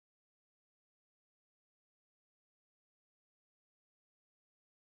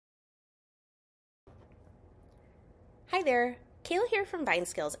Hi there, Kayla here from Vine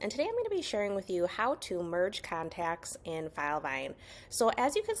Skills, and today I'm going to be sharing with you how to merge contacts in Filevine. So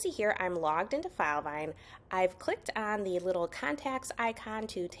as you can see here, I'm logged into Filevine. I've clicked on the little contacts icon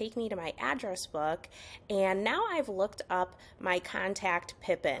to take me to my address book, and now I've looked up my contact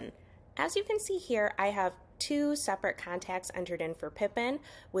Pippin. As you can see here, I have two separate contacts entered in for Pippin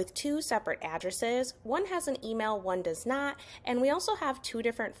with two separate addresses. One has an email, one does not, and we also have two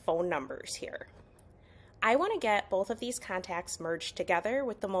different phone numbers here. I want to get both of these contacts merged together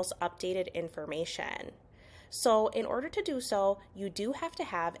with the most updated information. So in order to do so, you do have to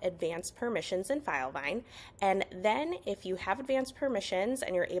have advanced permissions in Filevine, and then if you have advanced permissions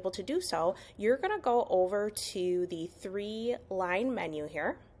and you're able to do so, you're going to go over to the three-line menu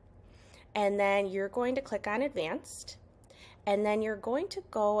here, and then you're going to click on Advanced, and then you're going to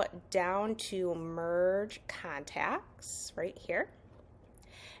go down to Merge Contacts right here.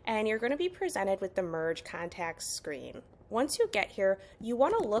 And you're going to be presented with the Merge Contacts screen. Once you get here, you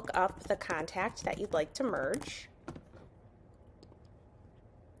want to look up the contact that you'd like to merge.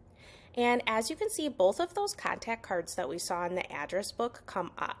 And as you can see, both of those contact cards that we saw in the address book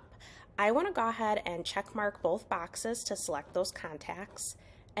come up. I want to go ahead and check mark both boxes to select those contacts,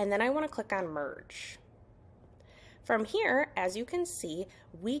 and then I want to click on Merge. From here, as you can see,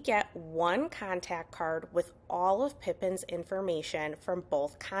 we get one contact card with all of Pippin's information from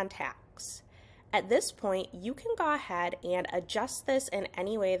both contacts. At this point, you can go ahead and adjust this in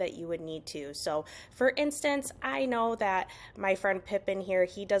any way that you would need to. So for instance, I know that my friend Pippin here,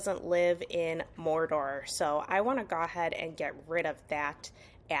 he doesn't live in Mordor. So I want to go ahead and get rid of that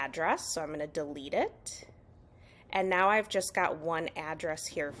address. So I'm going to delete it. And now I've just got one address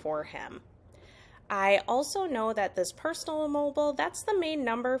here for him. I also know that this personal mobile, that's the main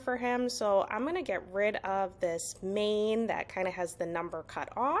number for him, so I'm going to get rid of this main that kind of has the number cut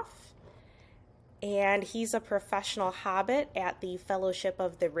off. And he's a professional hobbit at the Fellowship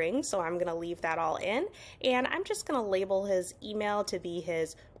of the Ring, so I'm going to leave that all in. And I'm just going to label his email to be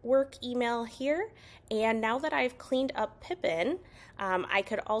his work email here. And now that I've cleaned up Pippin, I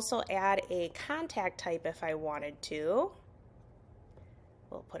could also add a contact type if I wanted to.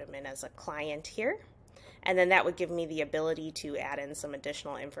 We'll put him in as a client here. And then that would give me the ability to add in some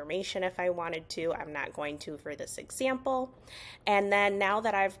additional information if I wanted to. I'm not going to for this example. And then now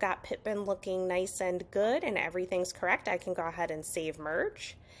that I've got Pippin looking nice and good and everything's correct, I can go ahead and save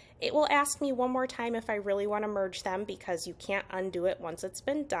merge. It will ask me one more time if I really want to merge them because you can't undo it once it's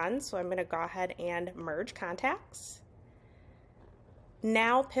been done. So I'm going to go ahead and merge contacts.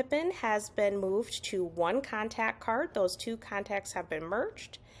 Now Pippin has been moved to one contact card. Those two contacts have been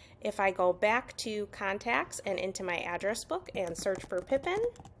merged. If I go back to contacts and into my address book and search for Pippin,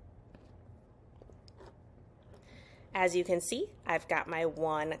 as you can see, I've got my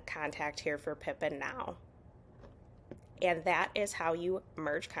one contact here for Pippin now. And that is how you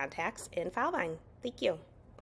merge contacts in Filevine. Thank you.